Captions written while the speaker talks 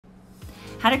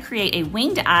how to create a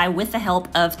winged eye with the help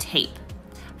of tape.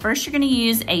 First, you're going to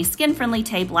use a skin-friendly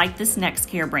tape like this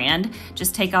Nexcare brand.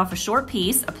 Just take off a short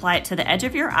piece, apply it to the edge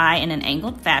of your eye in an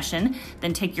angled fashion,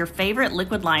 then take your favorite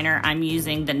liquid liner. I'm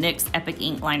using the NYX Epic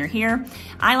Ink Liner here.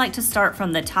 I like to start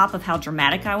from the top of how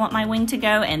dramatic I want my wing to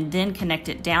go and then connect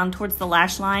it down towards the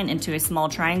lash line into a small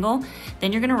triangle.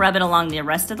 Then you're going to rub it along the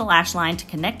rest of the lash line to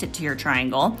connect it to your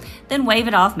triangle. Then wave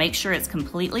it off, make sure it's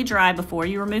completely dry before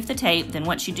you remove the tape. Then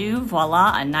once you do,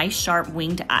 voila, a nice sharp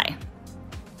winged eye.